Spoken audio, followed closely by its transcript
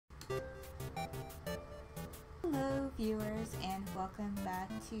Hello viewers and welcome back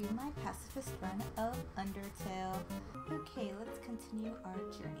to my pacifist run of Undertale. Okay, let's continue our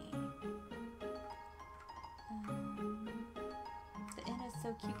journey. The inn is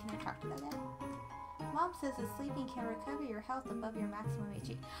so cute. Can I talk to them? Mom says that sleeping can recover your health above your maximum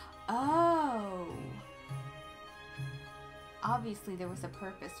HP. Oh! Obviously there was a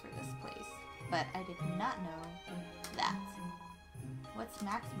purpose for this place, but I did not know that. What's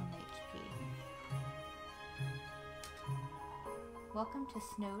maximum HP? Welcome to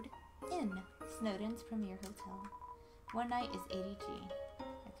Snowdin, Snowdin's premier hotel. One night is 80G.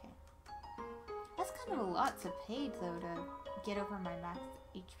 Okay. That's kind of a lot to pay though to get over my max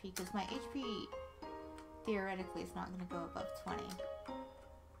HP, because my HP theoretically is not going to go above 20.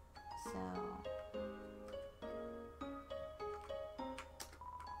 So...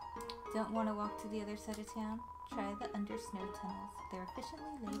 Don't want to walk to the other side of town? Try the under snow tunnels. They're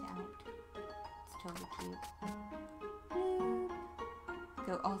efficiently laid out. It's totally cute. Bloop.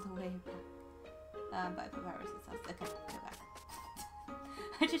 Go all the way back. By Papyrus' house. Okay, go back.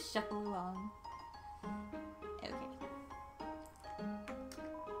 I just shuffle along. Okay.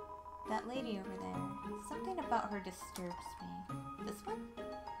 That lady over there. Something about her disturbs me. This one?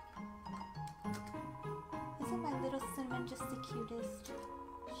 Isn't my little cinnamon just the cutest?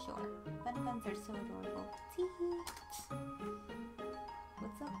 Sure. Buns are so adorable. Tee-hee.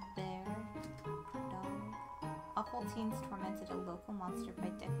 What's up there? Dog. Awful teens tormented a local monster by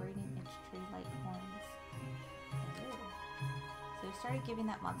decorating its tree like horns. Oh. So we started giving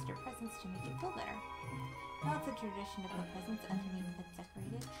that monster presents to make it feel better. Now it's a tradition to put presents underneath a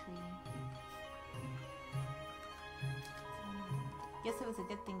decorated tree. Guess it was a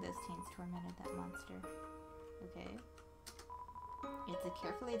good thing those teens tormented that monster. Okay. It's a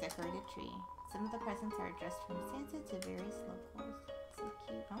carefully decorated tree. Some of the presents are addressed from Santa to various locals. So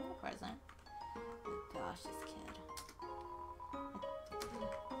cute. I want a present. Oh gosh, this kid.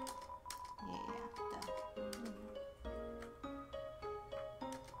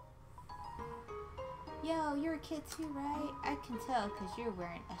 Yo, you're a kid too, right? I can tell because you're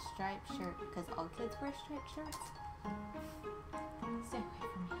wearing a striped shirt. Because all kids wear striped shirts. Stay away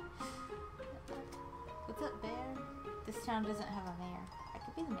from me. What's up, bear? This town doesn't have a mayor. I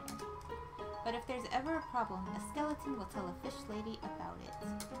could be the mayor. But if there's ever a problem, a skeleton will tell a fish lady about it.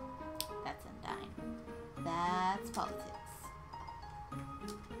 That's Undyne. That's politics.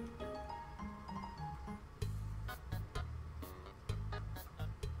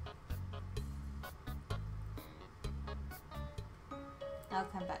 I'll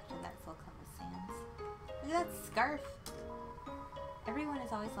come back to that Sulcoma Sands. Look at that scarf! Everyone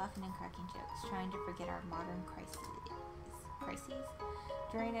is always laughing and cracking jokes, trying to forget our modern crises.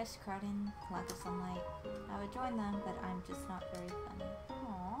 Dryness, crowding, lack of sunlight. I would join them, but I'm just not very funny.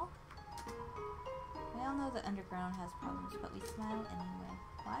 Aww. We all know the underground has problems, but we smile anyway.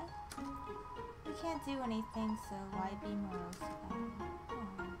 Why? We can't do anything, so why be morose about it?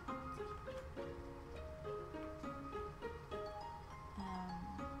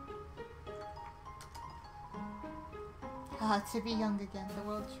 To be young again, the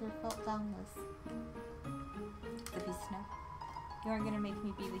world sure felt boundless. Zippy Snow. You aren't gonna make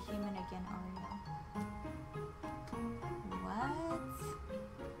me be the human again, are you? What?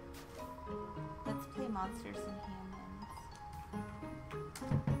 Let's play monsters and humans.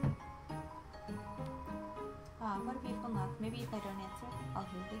 Ah, what a beautiful knock. Maybe if I don't answer, I'll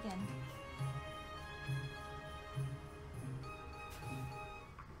hear it again.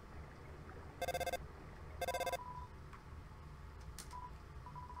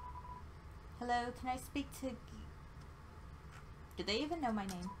 Hello, can I speak to... Do they even know my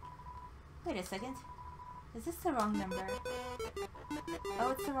name? Wait a second. Is this the wrong number?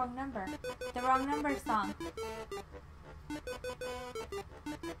 Oh, it's the wrong number. The wrong number song.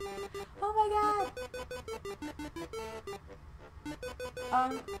 Oh my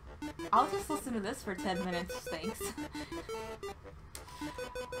god! I'll just listen to this for 10 minutes, thanks.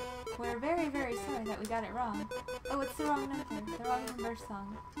 We're very, very sorry that we got it wrong. Oh, it's the wrong number. The wrong number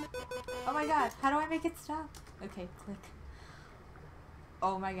song. Oh my god, how do I make it stop? Okay, click.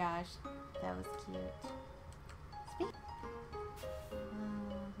 Oh my gosh, that was cute. Speak.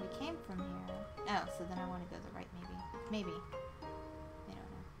 We came from here. Oh, so then I want to go the right, maybe. Maybe. I don't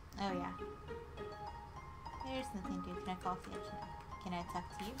know. Oh yeah. There's nothing, dude. Can I fall off the edge? No. Can I talk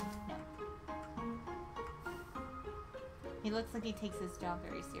to you? No. He looks like he takes his job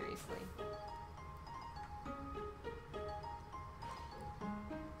very seriously.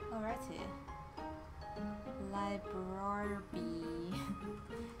 Alrighty. Library.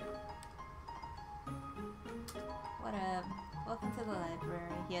 What up? Welcome to the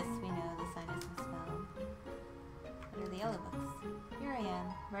library. Yes, we know the sign is misspelled. yellow books. Here I am,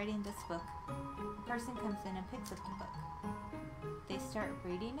 writing this book. A person comes in and picks up the book. They start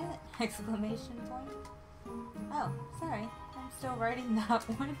reading it? Exclamation point. Oh, sorry. I'm still writing that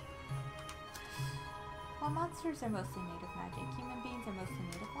one. While monsters are mostly made of magic, human beings are mostly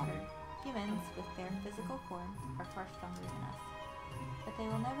made of water. Humans, with their physical form, are far stronger than us. But they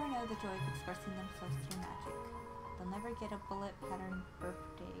will never know the joy of expressing themselves through magic. They'll never get a bullet pattern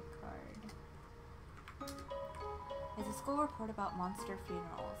birthday card. It's a school report about monster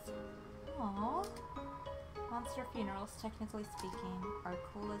funerals. Aww. Monster funerals, technically speaking, are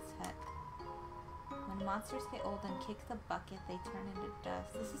cool as heck. When monsters get old and kick the bucket, they turn into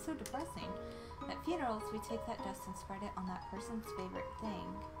dust. This is so depressing. At funerals, we take that dust and spread it on that person's favorite thing,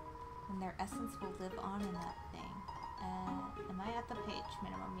 and their essence will live on in that thing. Am I at the page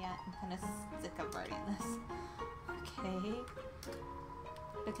minimum yet? I'm kind of sick of writing this. Okay.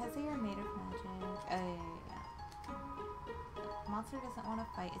 Because they are made of magic. Yeah. Monster doesn't want to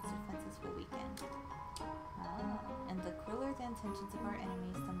fight, its defenses will weaken. And the crueler the intentions of our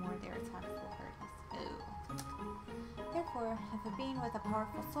enemies, the more their attacks will hurt us. Therefore, if a being with a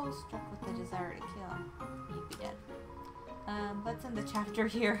powerful soul struck with the desire to kill, you'd be dead. Let's end the chapter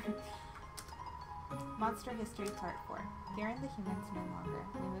here. Monster History Part 4. Fearing the humans no longer,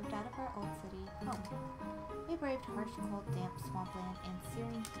 we moved out of our old city, home. We braved harsh, cold, damp swampland and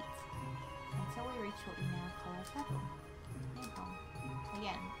searing heat, until we reached what we now call our capital. New home.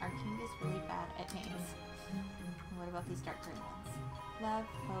 Again, our king is really bad at names. What about these dark green ones? Love,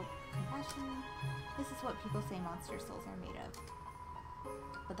 hope, compassion. This is what people say monster souls are made of.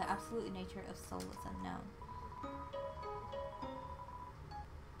 But the absolute nature of soul is unknown.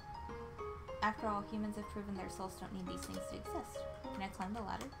 After all, humans have proven their souls don't need these things to exist. Can I climb the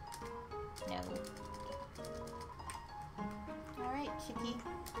ladder? No. Alright, chickie.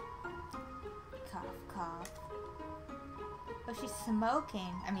 Cough, cough. Oh, she's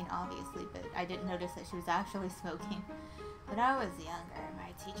smoking. I mean, obviously, but I didn't notice that she was actually smoking. When I was younger,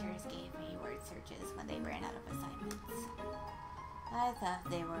 my teachers gave me word searches when they ran out of assignments. I thought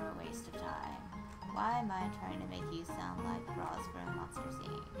they were a waste of time. Why am I trying to make you sound like Roz from Monster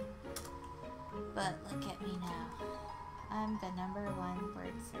Scene? But look at me now. I'm the #1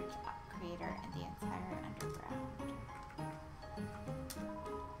 word search creator in the entire underground.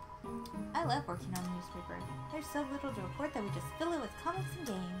 I love working on the newspaper. There's so little to report that we just fill it with comics and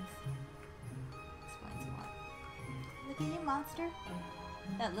games. Explains a lot. Look at you, monster.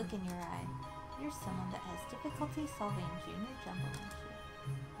 That look in your eye. You're someone that has difficulty solving junior jumble entry.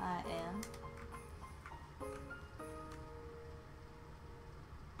 I am.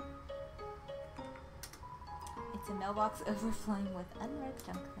 It's a mailbox overflowing with unread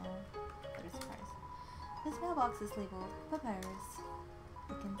junk mail. What a surprise. This mailbox is labeled Papyrus.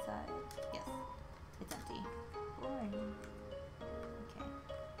 Look inside. Yes, it's empty. Boring. Okay.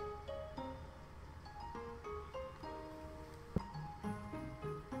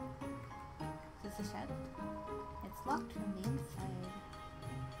 Is this a shed? It's locked from the inside.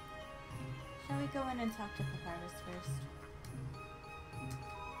 Shall we go in and talk to Papyrus first?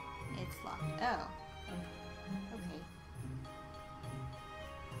 It's locked. Oh. Okay.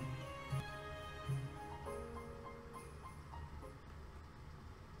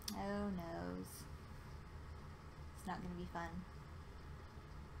 Oh noes. It's not gonna be fun.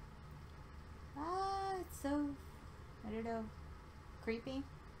 It's so, I don't know, creepy?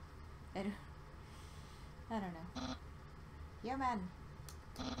 I don't know. Yo man,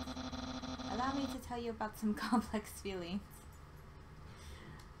 allow me to tell you about some complex feelings.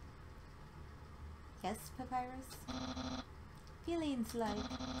 Yes, Papyrus? Feelings like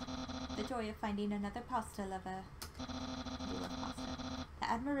the joy of finding another pasta lover. You love pasta. The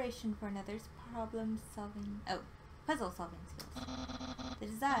admiration for another's puzzle solving skills. The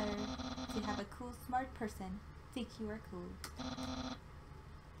desire to have a cool, smart person think you are cool.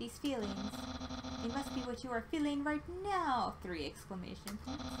 These feelings, they must be what you are feeling right now! 3 exclamation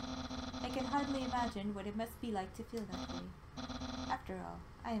points. I can hardly imagine what it must be like to feel that way. After all,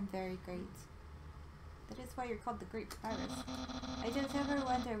 I am very great. That is why you're called the Great Papyrus. I don't ever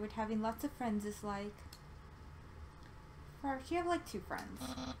wonder what having lots of friends is like. First, you have like 2 friends.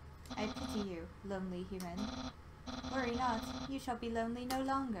 I pity you, lonely human. Worry not, you shall be lonely no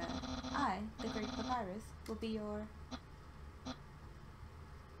longer. I, the Great Papyrus, will be your...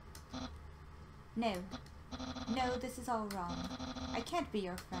 No. No, this is all wrong. I can't be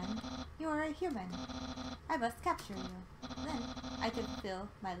your friend. You are a human. I must capture you. Then, I can fulfill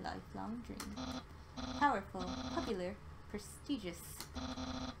my lifelong dream. Powerful, popular, prestigious.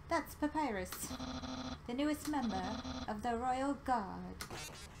 That's Papyrus, the newest member of the Royal Guard.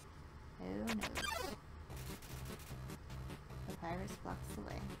 Oh no. Papyrus blocks the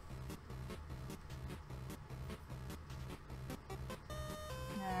way.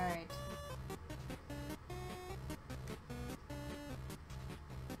 Alright.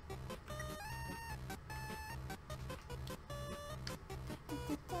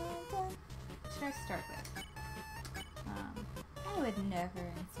 Should I start with? I would never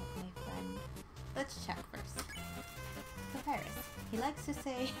insult my friend. Let's check first. Papyrus. He likes to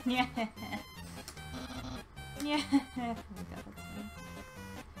say, yeah. Yeah. Oh my god, that's funny.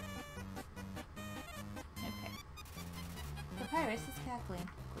 Okay. Papyrus is cackling. Of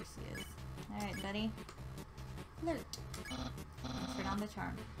course he is. Alright, buddy. Flirt. Turn on the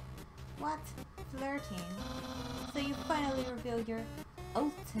charm. What? Flirting? So you finally reveal your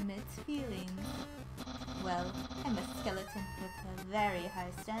ultimate feelings. Well, I'm a skeleton with very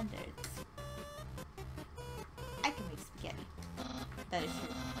high standards. I can make spaghetti. That is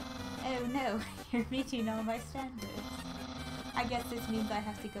true. Oh no, you're meeting all my standards. I guess this means I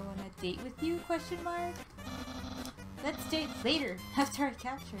have to go on a date with you, question mark? Let's date later, after I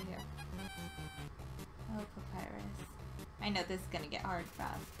capture you. Oh, Papyrus. I know this is gonna get hard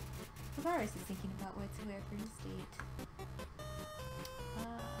fast. Papyrus is thinking about what to wear for his date.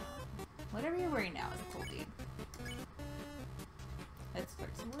 Whatever you're wearing now is cool, dude. Let's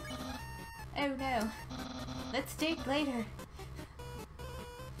flirt some more. Oh no. Let's date later.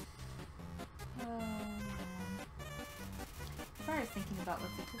 Oh man. Papyrus thinking about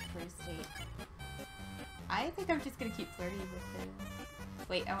what to cook for his date. I think I'm just gonna keep flirting with him.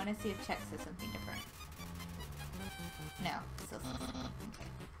 Wait, I want to see if Check says something different. No, still says something. Okay.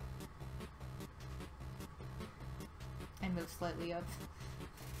 And move slightly up.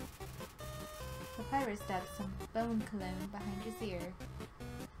 Papyrus dabs some bone cologne behind his ear.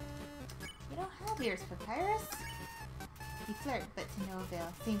 You don't have ears, Papyrus. You flirt, but to no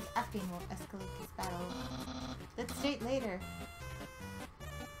avail. Seems acting won't escalate this battle. Let's date later.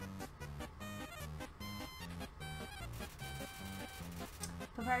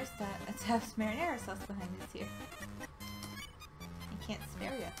 Papyrus taps marinara sauce behind his ear. I can't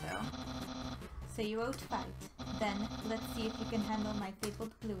spare yet, though. So you won't fight. Then, let's see if you can handle my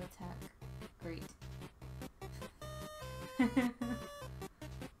fabled blue attack. Great.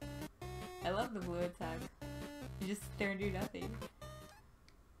 I love the blue attack. You just stare and do nothing.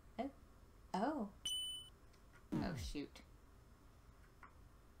 Oh. Oh. Oh, shoot.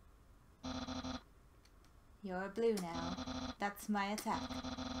 You're blue now. That's my attack.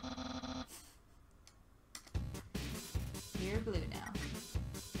 You're blue now.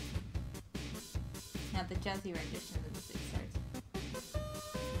 Now the jazzy rendition of the music starts.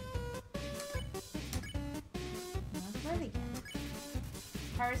 Let's flirt again.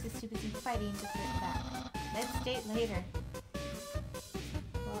 Papyrus is too busy fighting to flirt back. Let's date later.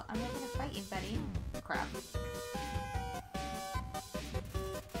 Well, I'm not gonna fight you, buddy. Crap.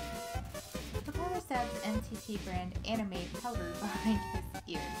 Papyrus dabs NTT brand anime powder behind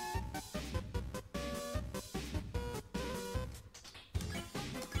his ear.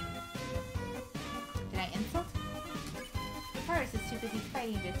 Did I insult? Papyrus is too busy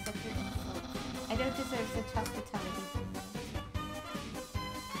fighting to accept your insult. I don't deserve such hospitality from you.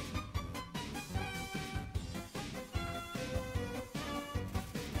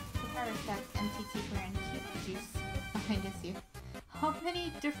 Papyrus dabs NTT brand cute juice behind his ear. How many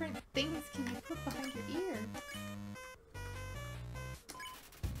different things can you put behind your ear?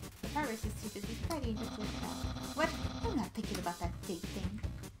 Papyrus is too busy fighting to flirt back. What? I'm not thinking about that date thing.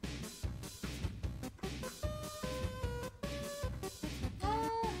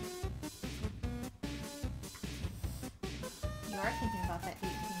 You are thinking about that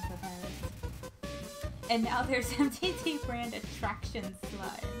date thing, Papyrus. And now there's MTT brand attraction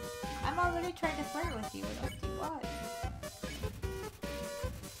slime. I'm already trying to flirt with you. What else do you want?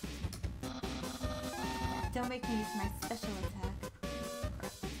 Don't make me use my special attack.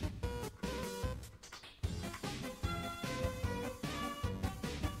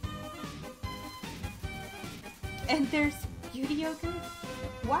 And there's beauty yogurt?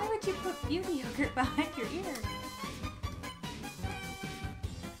 Why would you put beauty yogurt behind your ear?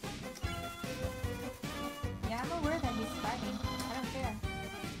 Yeah, I'm aware that he's fighting. I don't care.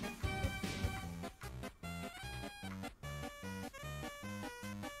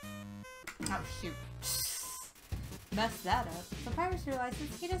 Oh shoot. Messed that up. Papyrus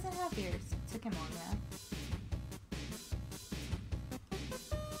realizes he doesn't have ears. Took him long enough.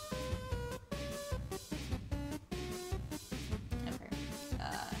 Okay.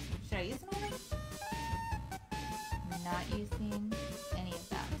 Should I use an order? I'm not using any of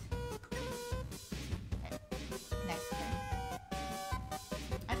that. Okay. Next turn.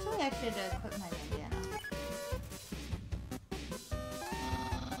 Actually, I should equip my bandana.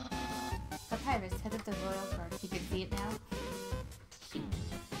 the royal guard. You can see it now? Shoot.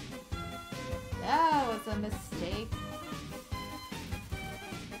 That was a mistake.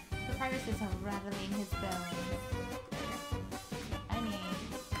 Papyrus is rattling his bones. I mean...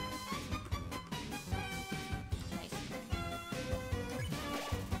 Nice turn.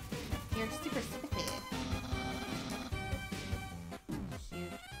 You're super spiffy.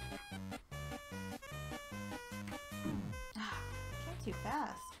 Shoot. Came too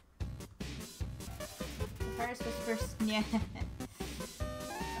fast. Papyrus was first... Yeah.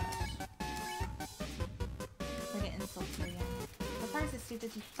 Papyrus is too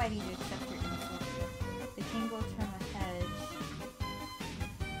busy fighting to accept your insult. The king will turn a hedge.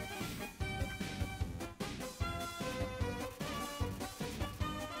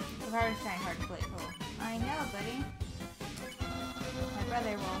 Papyrus trying hard to play it cool. I know, buddy. My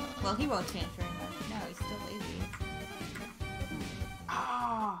brother will... Well, he won't change very much. No, he's still lazy.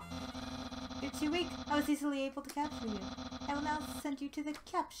 Ah! You're too weak. I was easily able to capture you. I will now send you to the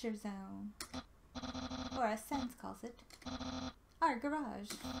capture zone. Or as Sans calls it, our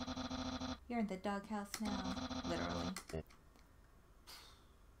garage. You're in the doghouse now, literally.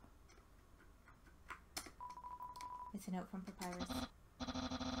 It's a note from Papyrus.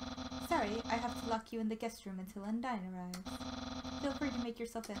 Sorry, I have to lock you in the guest room until Undyne arrives. Feel free to make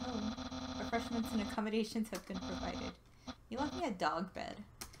yourself at home. Refreshments and accommodations have been provided. You left me a dog bed.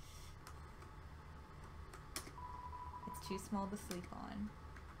 It's too small to sleep on.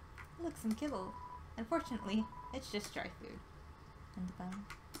 Look, some kibble. Unfortunately, it's just dry food. And the bone.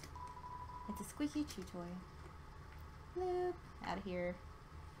 It's a squeaky chew toy. Bloop. Out of here.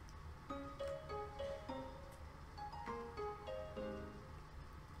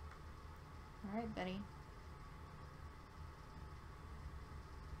 Alright, buddy.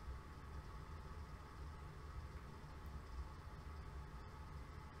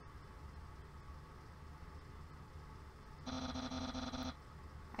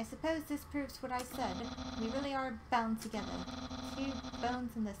 I suppose this proves what I said. We really are bound together. Two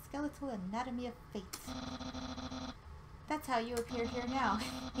bones in the skeletal anatomy of fate. That's how you appear here now,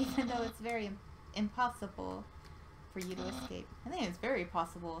 even though it's very impossible for you to escape. I think it's very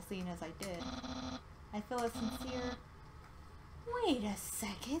possible, seeing as I did. I feel a sincere... Wait a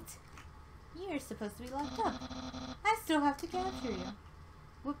second. You're supposed to be locked up. I still have to capture you.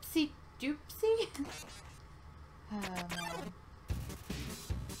 Whoopsie doopsie? Oh man.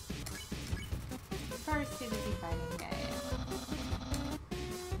 First, too busy fighting. Yeah.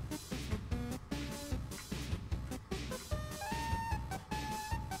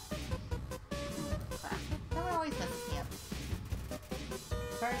 Someone always messes me up.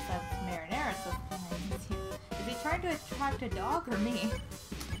 First, Marinara slipped behind me too. Is he trying to attract a dog or me?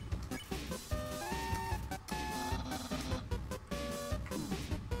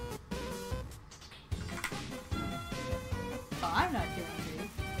 Oh, I'm not doing great.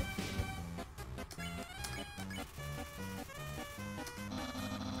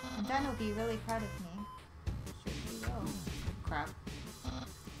 Dan will be really proud of me. Sure she will. Crap.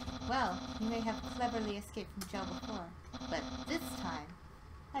 Well, you may have cleverly escaped from jail before, but this time,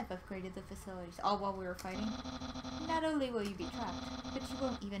 I've upgraded the facilities, all while we were fighting. Not only will you be trapped, but you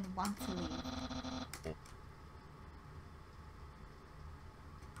won't even want to leave.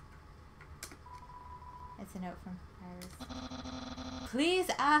 It's a note from Papyrus. Please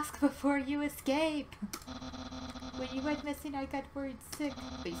ask before you escape! When you went missing, I got worried sick,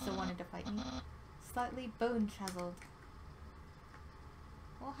 but you still wanted to fight me. Slightly bone-chiseled.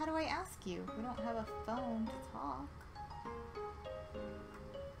 Well, how do I ask you? We don't have a phone to talk.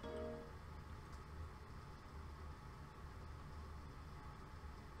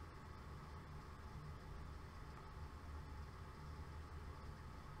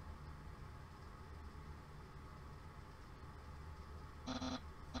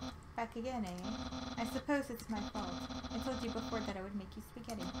 Back again, eh? I suppose it's my fault. I told you before that I would make you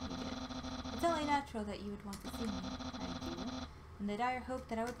spaghetti. You did. It's only natural that you would want to see me. I do. In the dire hope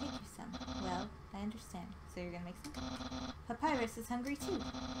that I would make you some. Well, I understand. So you're gonna make some? Papyrus is hungry too.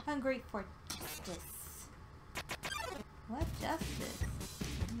 Hungry for justice. What justice?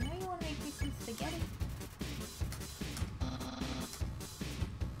 You know you want to make me some spaghetti?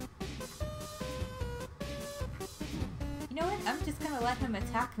 You know what? I'm just gonna let him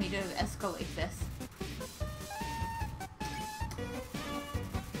attack me to escalate this.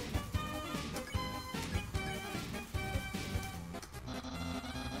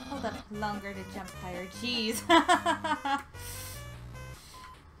 Hold up longer to jump higher. Jeez.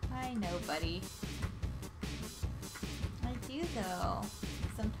 I know, buddy. I do though.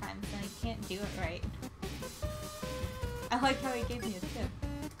 Sometimes I can't do it right. I like how he gave me a tip.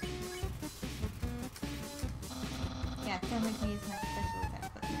 Stone with me is my special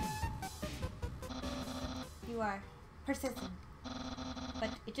attack button. You are persistent. But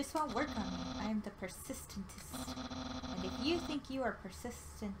it just won't work on me. I am the persistentist. And if you think you are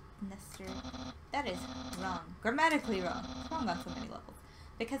persistent, Nestor, that is wrong. Grammatically wrong. It's wrong on so many levels.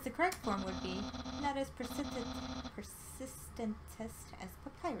 Because the correct form would be not as persistentist as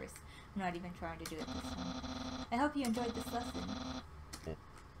Papyrus. I'm not even trying to do it this time. I hope you enjoyed this lesson.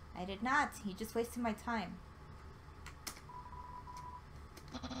 I did not. You just wasted my time.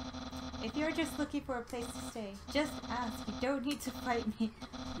 If you're just looking for a place to stay, just ask. You don't need to fight me.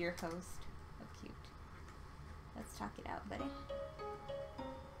 Your host. Oh, cute. Let's talk it out, buddy.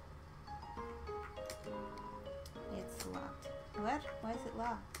 It's locked. What? Why is it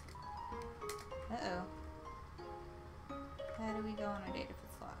locked? Uh-oh. How do we go on a date if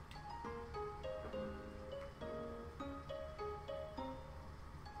it's locked?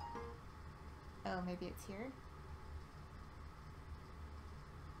 Oh, maybe it's here?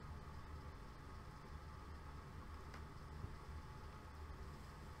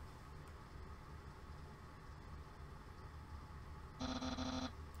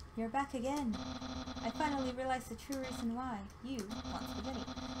 You're back again. I finally realized the true reason why you want spaghetti.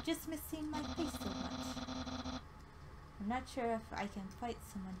 Just miss seeing my face so much. I'm not sure if I can fight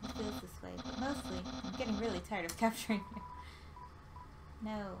someone who feels this way, but mostly, I'm getting really tired of capturing you.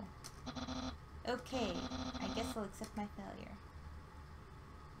 No. Okay, I guess I'll accept my failure.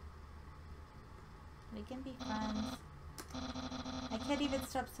 We can be friends. I can't even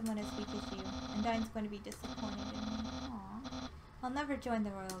stop someone as weak as you, and Dine's going to be disappointed in me. Aww. I'll never join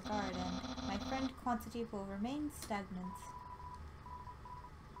the Royal Guard, and my friend quantity will remain stagnant.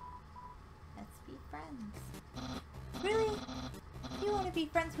 Let's be friends. Really? You want to be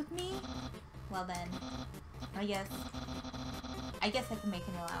friends with me? Well then, I guess I can make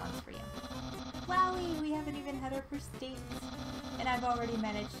an allowance for you. Wowie, we haven't even had our first date, and I've already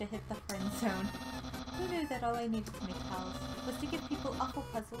managed to hit the friend zone. Who knew that all I needed to make pals was to give people awful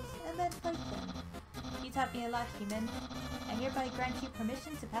puzzles and then fight them? You taught me a lot, human. I hereby grant you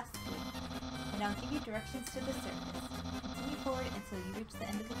permission to pass through, and I'll give you directions to the surface. Continue forward until you reach the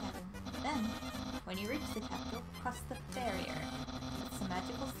end of the cavern. Then, when you reach the capital, cross the barrier. It's a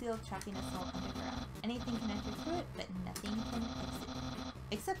magical seal trapping us all underground. Anything can enter through it, but nothing can exit.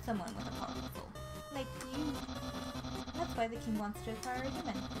 Except someone with a powerful soul. Like you. That's why the king wants to acquire a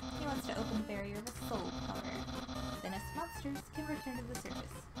human. He wants to open the barrier of a soul power. Then us monsters can return to the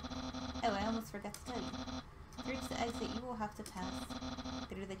surface. Oh, I almost forgot to tell you. To reach the exit, you will have to pass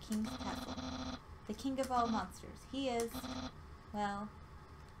through the king's castle. The king of all monsters. He is, well,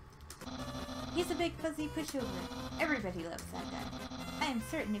 he's a big fuzzy pushover. Everybody loves that guy. I am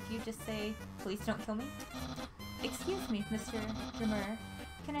certain if you just say, please don't kill me. Excuse me, Mr. Drummer.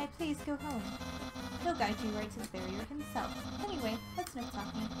 Can I please go home? He'll guide you right to the barrier himself. Anyway, that's no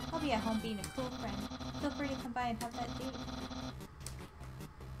talking. I'll be at home being a cool friend. Feel free to come by and have that date.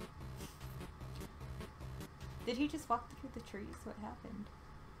 Did he just walk through the trees? What happened?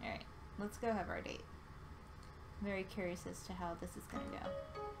 Alright, let's go have our date. I'm very curious as to how this is gonna go.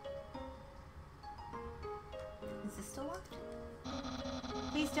 Is this still locked?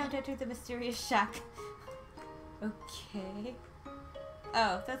 Please don't enter the mysterious shack. Okay.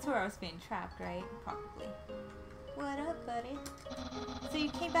 Oh, that's where I was being trapped, right? Probably. What up, buddy? So you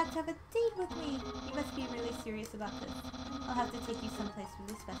came back to have a date with me? You must be really serious about this. I'll have to take you someplace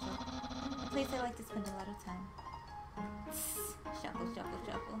really special. A place I like to spend a lot of time. Shuffle, shuffle,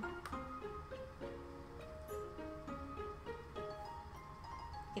 shuffle.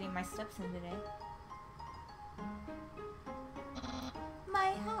 Getting my steps in today.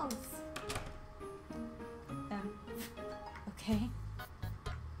 My house! Okay.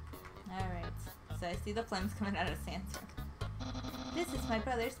 Alright, so I see the flames coming out of Sandstorm. This is my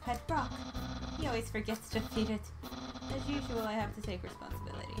brother's pet rock. He always forgets to feed it. As usual, I have to take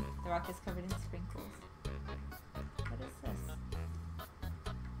responsibility. The rock is covered in sprinkles. What is this?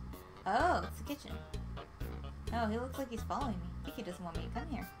 Oh, it's the kitchen. Oh, he looks like he's following me. I think he doesn't want me to come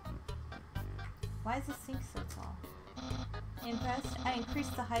here. Why is the sink so tall? Impressed? I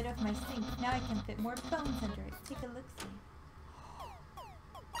increased the height of my sink. Now I can fit more bones under it. Take a look-see.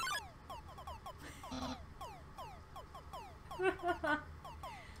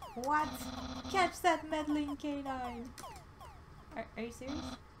 What? Catch that meddling canine! Are you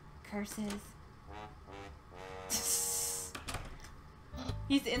serious? Curses.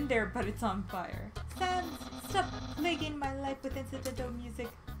 He's in there, but it's on fire. Sans, stop plaguing my life with incidental music.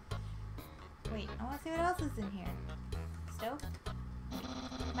 Wait, I want to see what else is in here. Stove?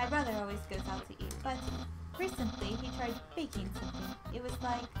 My brother always goes out to eat, but recently he tried baking something. It was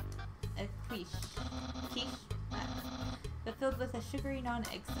like a quiche. Quiche? but filled with a sugary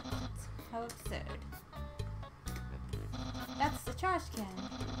non-egg substance. How absurd. That's the trash can.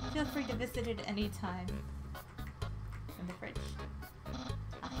 Feel free to visit it any time. From the fridge.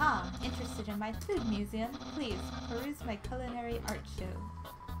 Aha! Interested in my food museum? Please, peruse my culinary art show.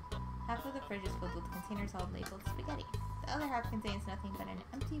 Half of the fridge is filled with containers all labeled spaghetti. The other half contains nothing but an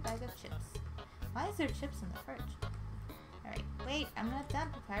empty bag of chips. Why is there chips in the fridge? Alright, wait, I'm not done,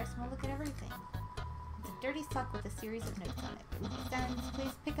 Papyrus. I want to look at everything. It's a dirty sock with a series of notes on it. Stannis,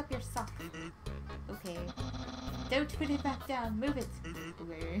 please pick up your sock. Okay. Don't put it back down. Move it.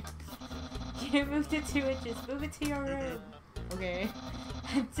 Okay. You moved it 2 inches. Move it to your room. Okay.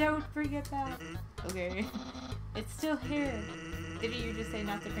 And don't bring it back. Okay. It's still here. Didn't you just say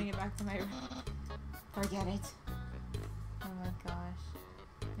not to bring it back to my room? Forget it. Oh my gosh.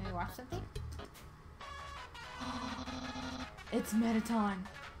 Can we watch something? It's Metaton.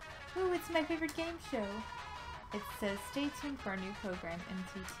 Ooh, it's my favorite game show. It says, stay tuned for our new program,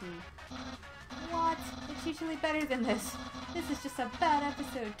 MTT. What? It's usually better than this. This is just a bad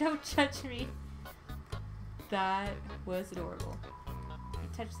episode. Don't judge me. That was adorable. You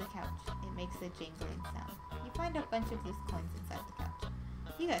touch the couch. It makes a jingling sound. You find a bunch of loose coins inside the couch.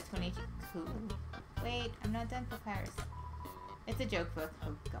 You got 20. Cool. Wait, I'm not done, Papyrus. It's a joke book.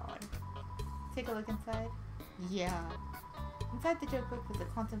 Oh god. Take a look inside. Yeah. Inside the joke book was a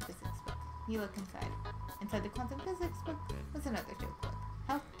quantum physics book. You look inside. Inside the quantum physics book was another joke book.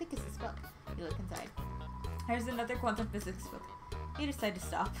 How thick is this book? You look inside. There's another quantum physics book. You decide to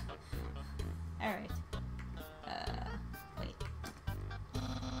stop. Alright. Wait.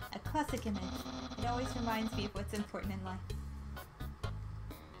 A classic image. It always reminds me of what's important in life.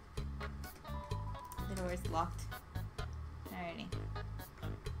 The door is locked. Alrighty.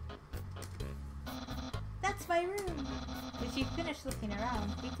 That's my room! If you finish looking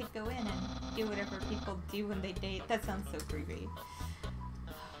around, we could go in and do whatever people do when they date. That sounds so creepy.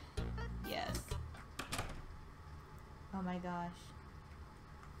 Yes. Oh my gosh.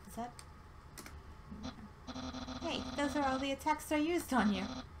 Is that... Hey, those are all the attacks I used on you.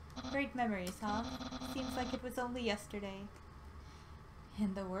 Great memories, huh? Seems like it was only yesterday.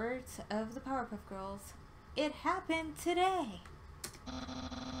 In the words of the Powerpuff Girls, it happened today!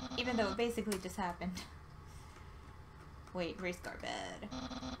 Even though it basically just happened. Wait, race car bed.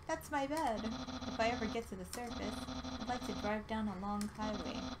 That's my bed. If I ever get to the surface, I'd like to drive down a long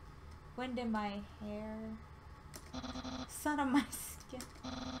highway. Wind in my hair. Sun on my skin.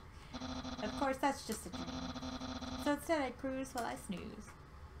 Of course, that's just a dream. So instead I cruise while I snooze.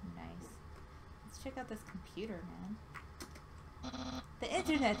 Nice. Let's check out this computer, man. The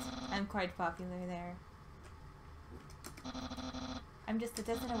internet! I'm quite popular there. I'm just a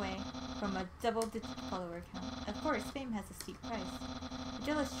dozen away from a double-digit follower count. Of course, fame has a steep price. A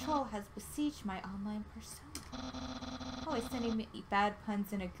jealous troll has besieged my online persona. Always sending me bad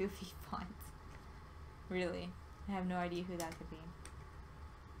puns in a goofy font. Really? I have no idea who that could be.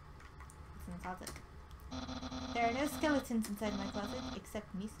 What's in the closet? There are no skeletons inside my closet,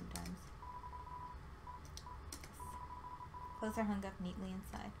 except me sometimes. Yes. Clothes are hung up neatly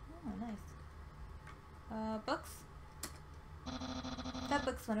inside. Oh, nice. Books? That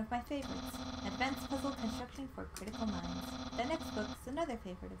book's one of my favorites. Advanced Puzzle Construction for Critical Minds. The next book's another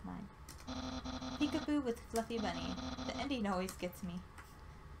favorite of mine. Peekaboo with Fluffy Bunny. The ending always gets me.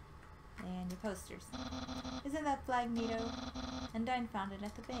 And your posters. Isn't that flag neato? Undine found it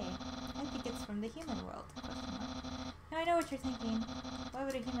at the bay. I think it's from the human world. Now I know what you're thinking. Why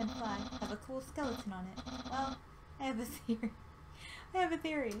would a human flag have a cool skeleton on it? Well, I have a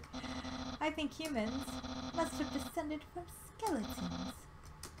theory. I think humans must have descended from skeletons.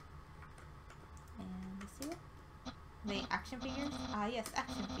 And see it? The action figures? Ah yes,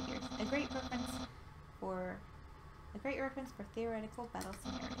 action figures. A great reference for theoretical battle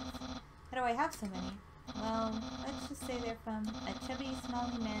scenarios. How do I have so many? Well, let's just say they're from a chubby,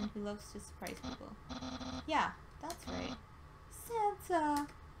 smiling man who loves to surprise people. Yeah, that's right. Santa!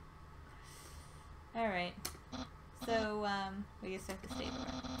 Alright. So, we can start the stable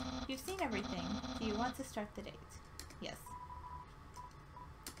run. You've seen everything. Do you want to start the date? Yes.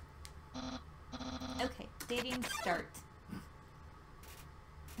 Okay, dating start.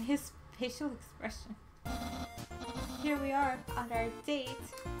 His facial expression. Here we are on our date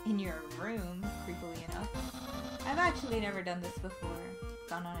in your room, creepily enough. I've actually never done this before,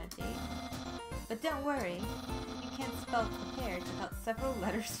 gone on a date. But don't worry, you can't spell prepared without several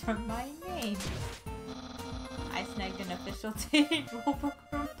letters from my name. I snagged an official dating rulebook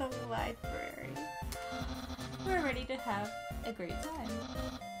from the library. We're ready to have a great time.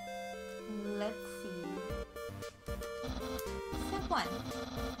 Let's see. Step 1.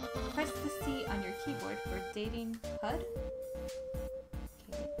 Press the C on your keyboard for dating HUD.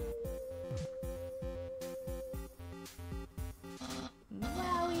 Okay.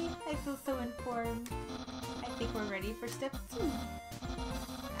 Wowie, I feel so informed. I think we're ready for step 2.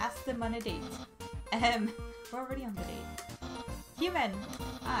 Ask them on a date. We're already on the date. Human!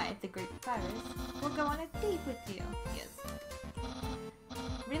 I, the Great Papyrus, will go on a date with you. Yes.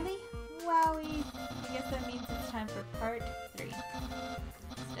 Really? Wowie! I guess that means it's time for part 3.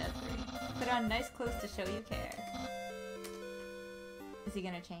 Step 3. Put on nice clothes to show you care. Is he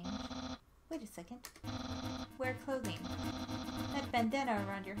gonna change? Wait a second. Wear clothing. That bandana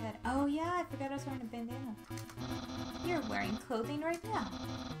around your head. Oh yeah, I forgot I was wearing a bandana. You're wearing clothing right now.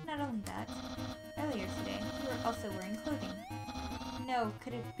 Not only that, earlier today, you were also wearing clothing. No,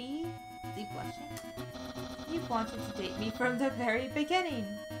 could it be? Is he blushing? You wanted to date me from the very beginning.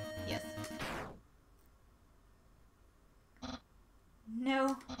 Yes.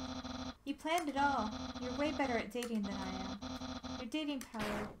 No. You planned it all. You're way better at dating than I am. Your dating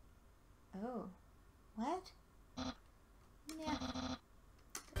power... Oh. What? Yeah.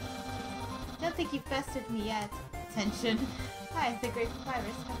 Don't think you've bested me yet. Tension. I, the Great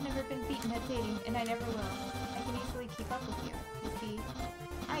Papyrus, have never been beaten at dating, and I never will. I can easily keep up with you. You see,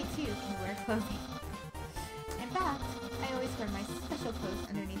 I too can wear clothing. In fact, I always wear my special clothes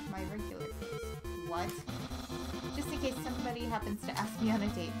underneath my regular clothes. What? Just in case somebody happens to ask me on a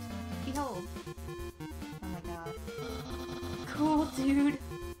date. Behold. Oh my god. Cool, dude.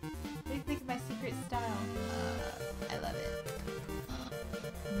 What do you think of my secret style? I love it.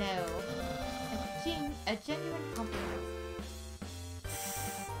 No. A genuine compliment.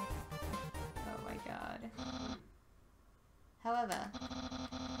 Oh my god. However,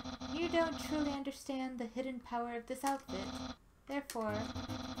 you don't truly understand the hidden power of this outfit. Therefore,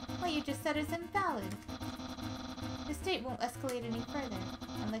 what you just said is invalid. This date won't escalate any further,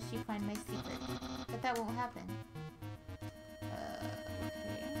 unless you find my secret. But that won't happen.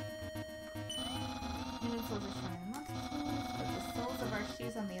 Okay. Human souls are shown in multitudes, but the souls of our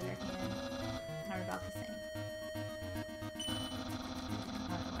shoes, on the other hand, are about the same. I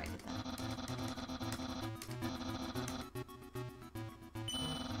don't know why I did that.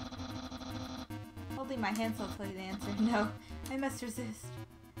 Holding my hands will tell you the answer. No, I must resist.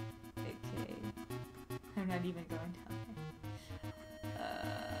 Okay. I'm not even going down there.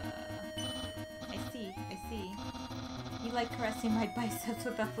 I see. You like caressing my biceps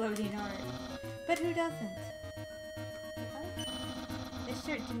with a floating art. But who doesn't? What? This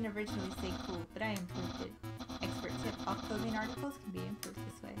shirt didn't originally say cool, but I improved it. Expert tip, all clothing articles can be improved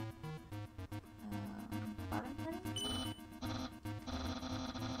this way. Bottom part?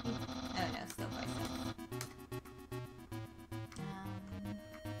 Oh no, still biceps.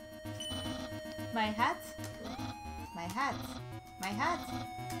 My hat? My hat! My hat!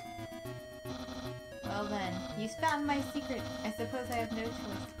 Well then, you found my secret. I suppose I have no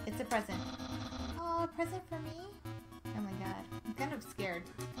choice. It's a present. Oh, a present for me? Oh my god. I'm kind of scared.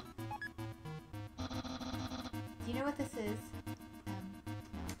 Do you know what this is? No.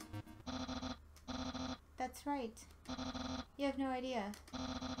 That's right. You have no idea.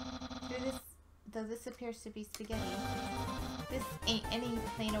 Though this appears to be spaghetti, this ain't any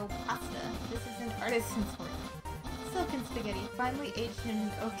plain old pasta. This is an artisan's work. Silken spaghetti, finely aged in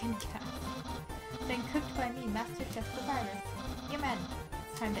an oaken cask. Then cooked by me, Master Chef Papyrus. Yeah, man,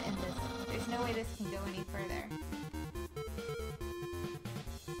 it's time to end this. There's no way this can go any further.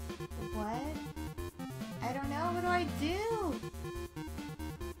 What? I don't know. What do I do?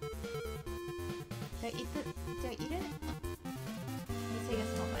 Do I eat it? Let me take a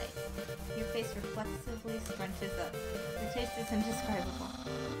small bite. Your face reflexively scrunches up. The taste is indescribable.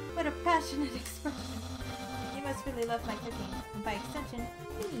 What a passionate expression. You must really love my cooking, and by extension,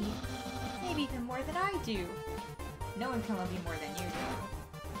 me. Maybe even more than I do. No one can love you more than you do.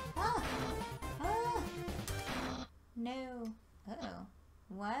 Ah! Ah! No. Uh-oh.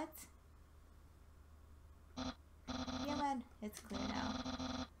 What? Yeah, man, it's clear now.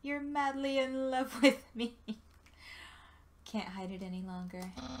 You're madly in love with me. Can't hide it any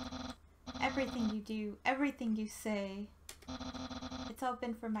longer. Everything you do, everything you say, it's all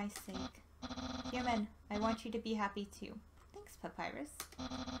been for my sake. Human, I want you to be happy too. Thanks, Papyrus.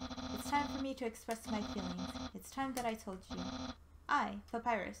 It's time for me to express my feelings. It's time that I told you. I,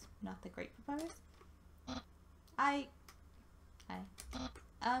 Papyrus, not the Great Papyrus.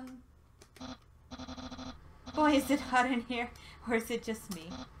 Boy, is it hot in here, or is it just me?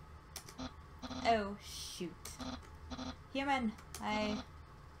 Oh, shoot. Human, I'm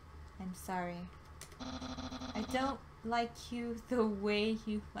sorry. I don't like you the way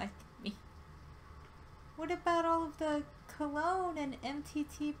you like me. What about all of the cologne and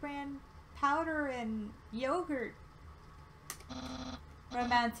MTT brand powder and yogurt.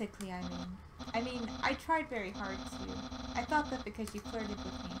 Romantically, I mean. I tried very hard to. I thought that because you flirted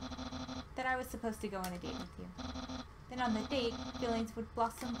with me, that I was supposed to go on a date with you. Then on the date, feelings would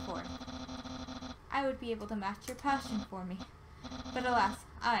blossom forth. I would be able to match your passion for me. But alas,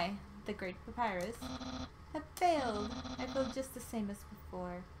 I, the great Papyrus, have failed. I feel just the same as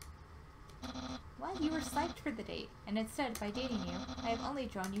before. Well, you were psyched for the date, and instead, by dating you, I have only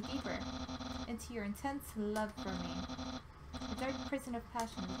drawn you deeper into your intense love for me. A dark prison of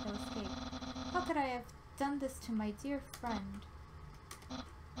passion with no escape. How could I have done this to my dear friend?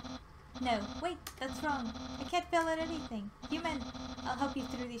 No, wait, that's wrong. I can't fail at anything. You meant I'll help you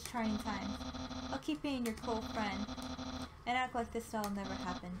through these trying times. I'll keep being your cool friend, and act like this all never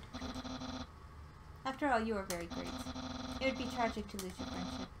happened. After all, you are very great. It would be tragic to lose your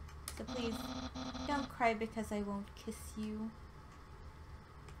friendship. So please, don't cry because I won't kiss you.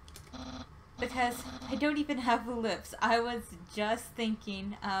 Because I don't even have lips. I was just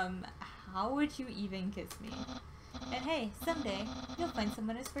thinking, how would you even kiss me? And hey, someday, you'll find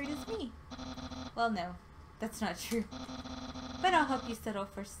someone as great as me. Well, no, that's not true. But I'll help you settle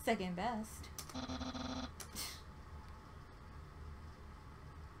for second best.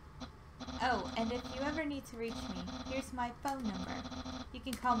 Oh, and if you ever need to reach me, here's my phone number. You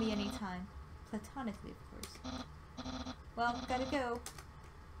can call me anytime. Platonically, of course. Well, gotta go.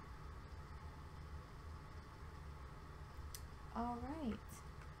 Alright.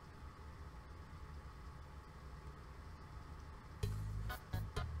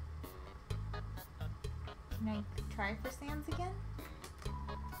 Can I try for sands again?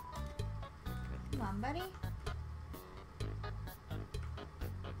 Come on, buddy.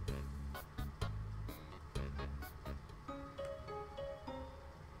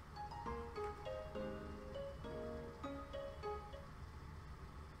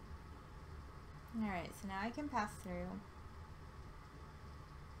 Alright, so now I can pass through.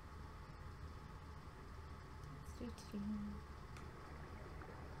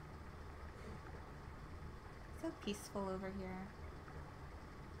 So peaceful over here.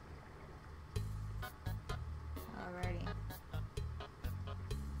 Alrighty.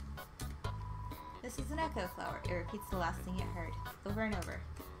 This is an echo flower. It repeats the last thing it heard, over and over.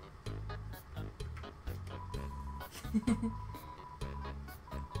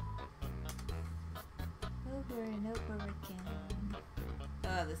 Over and over again.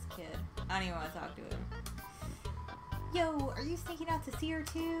 Oh, this kid. I don't even want to talk to him. Yo, are you sneaking out to see her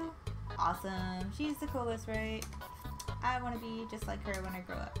too? Awesome. She's the coolest, right? I want to be just like her when I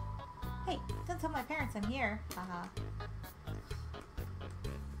grow up. Hey, don't tell my parents I'm here. Haha.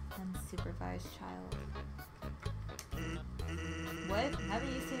 Unsupervised child. What?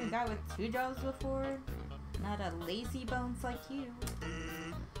 Haven't you seen a guy with 2 jobs before? Not a lazy bones like you.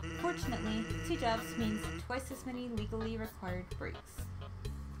 Fortunately, 2 jobs means twice as many legally required breaks.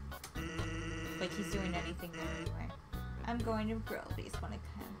 Like he's doing anything there anyway. I'm going to grill base when I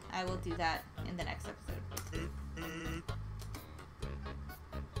can. I will do that in the next episode.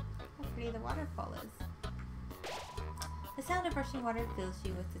 How pretty the waterfall is. The sound of rushing water fills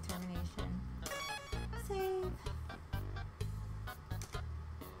you with determination. Save.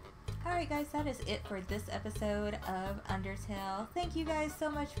 Alright guys, that is it for this episode of Undertale. Thank you guys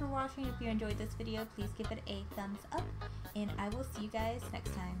so much for watching. If you enjoyed this video, please give it a thumbs up. And I will see you guys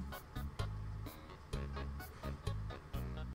next time.